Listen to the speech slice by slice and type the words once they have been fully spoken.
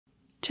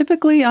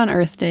Typically on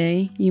Earth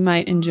Day, you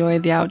might enjoy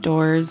the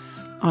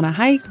outdoors on a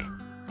hike,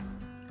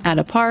 at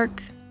a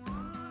park,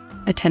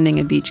 attending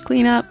a beach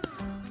cleanup,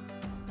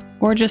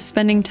 or just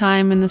spending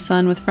time in the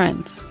sun with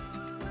friends.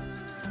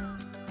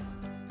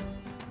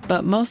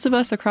 But most of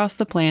us across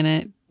the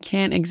planet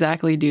can't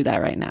exactly do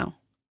that right now.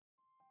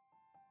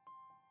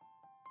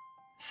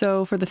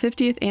 So for the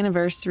 50th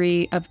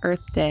anniversary of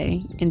Earth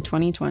Day in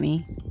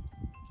 2020,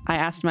 I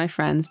asked my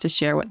friends to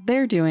share what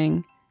they're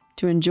doing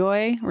to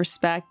enjoy,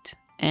 respect,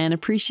 and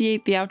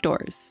appreciate the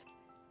outdoors,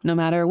 no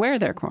matter where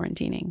they're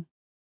quarantining.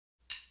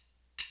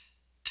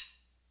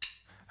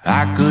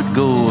 I could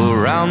go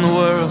around the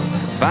world,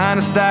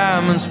 finest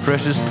diamonds,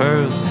 precious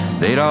pearls,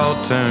 they'd all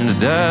turn to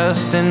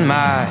dust in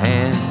my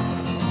hand.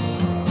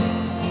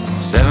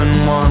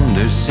 7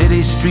 wonders,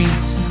 city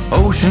streets,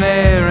 ocean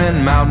air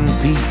and mountain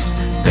peaks,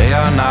 they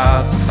are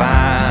not the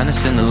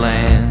finest in the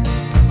land.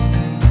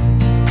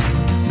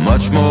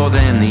 Much more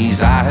than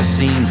these I have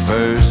seen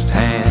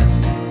firsthand.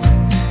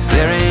 'Cause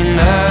there ain't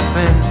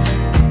nothing,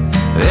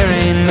 there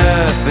ain't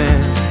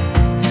nothing,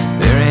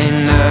 there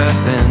ain't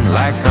nothing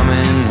like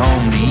coming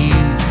home to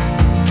you.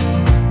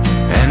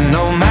 And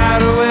no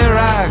matter where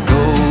I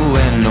go,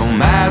 and no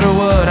matter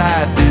what I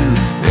do,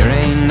 there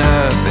ain't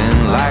nothing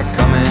like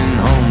coming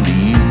home to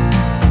you.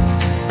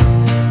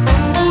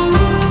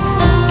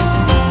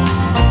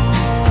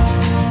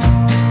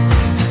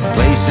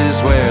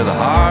 Places where the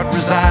heart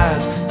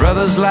resides,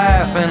 brothers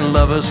laugh and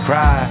lovers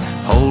cry,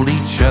 hold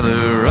each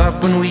other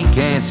up when we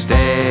can't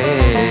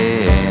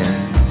stand.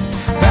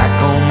 Back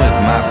home with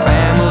my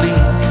family,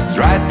 it's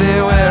right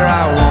there where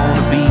I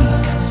wanna be.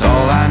 It's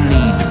all I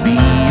need to be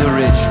a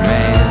rich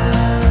man.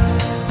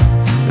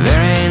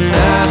 There ain't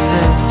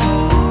nothing,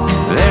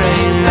 there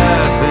ain't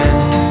nothing,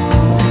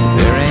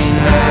 there ain't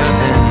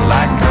nothing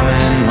like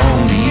coming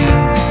home to you.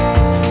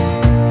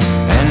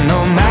 And no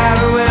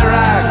matter where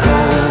I go,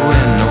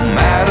 and no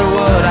matter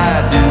what I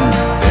do,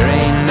 there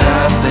ain't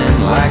nothing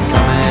like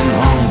coming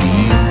home to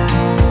you.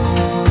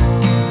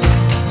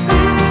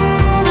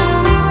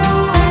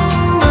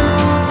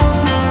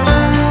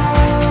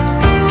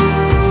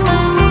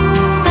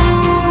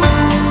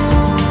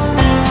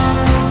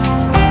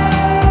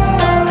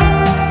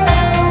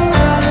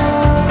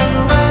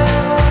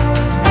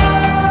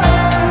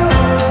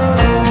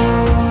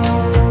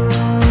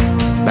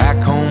 Back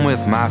home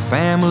with my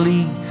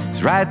family,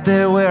 it's right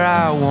there where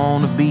I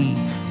wanna be.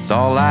 It's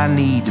all I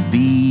need to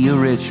be a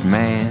rich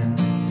man.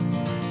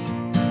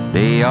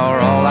 They are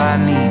all I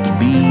need to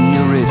be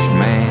a rich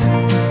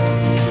man.